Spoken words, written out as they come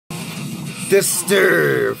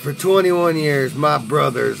Disturbed for 21 years, my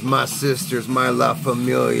brothers, my sisters, my La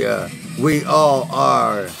Familia, we all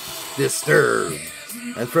are Disturbed.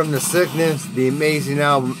 And from The Sickness, the amazing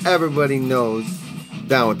album everybody knows,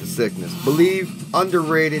 Down with the Sickness. Believe,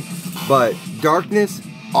 underrated, but Darkness,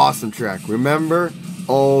 awesome track. Remember?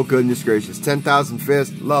 Oh, goodness gracious. 10,000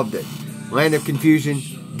 Fists, loved it. Land of Confusion,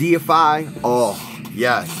 Deify, oh,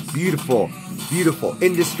 yes, beautiful, beautiful.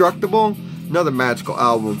 Indestructible, another magical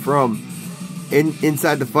album. From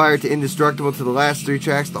Inside the Fire to Indestructible to the last 3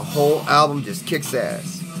 tracks, the whole album just kicks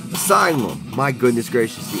ass. Asylum, my goodness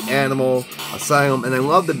gracious, The Animal, Asylum, and I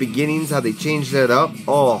love the beginnings, how they changed that up.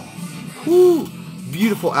 Oh, whoo,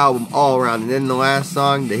 beautiful album all around. And then the last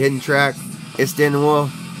song, the hidden track, Istanbul,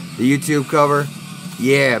 the YouTube cover,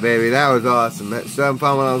 yeah, baby, that was awesome. That found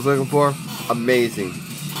what I was looking for, amazing.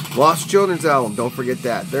 Lost Children's album, don't forget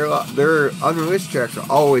that. Their unreleased tracks are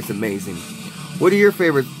always amazing. What are your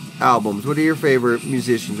favorite albums? What are your favorite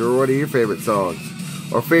musicians? Or what are your favorite songs?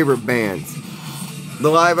 Or favorite bands? The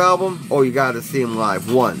live album? Oh, you gotta see them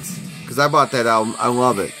live once. Because I bought that album. I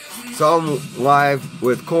love it. Saw them live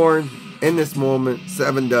with Korn, In This Moment,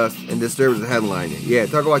 Seven Dust, and Disturbed as a headliner. Yeah,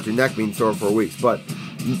 talk about your neck being sore for weeks. But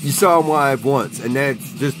you saw them live once. And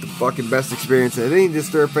that's just the fucking best experience. And any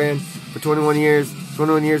Disturbed fan for 21 years,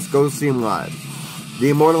 go see them live.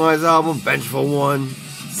 The Immortalized album, Vengeful One,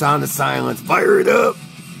 Sound of Silence, Fire It Up.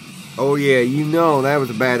 Oh yeah, you know that was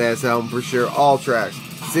a badass album for sure. All tracks,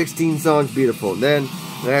 16 songs, beautiful. Then,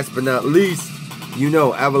 last but not least, you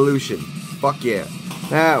know, Evolution. Fuck yeah,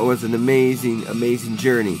 that was an amazing, amazing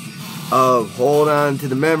journey of Hold On to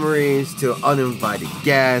the Memories, to Uninvited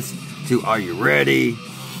Guests, to Are You Ready,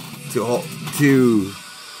 to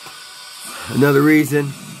Another Reason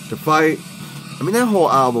to Fight. I mean, that whole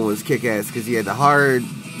album was kick-ass because you had the hard,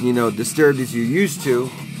 you know, Disturbed as you're used to,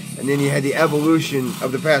 and then you had the evolution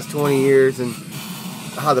of the past 20 years and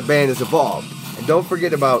how the band has evolved. And don't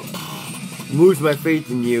forget about Lose My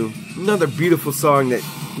Faith in You, another beautiful song that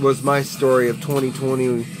was my story of 2020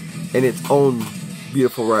 in its own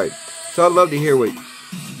beautiful right. So I'd love to hear what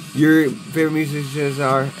your favorite musicians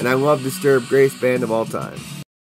are, and I love Disturbed, greatest band of all time.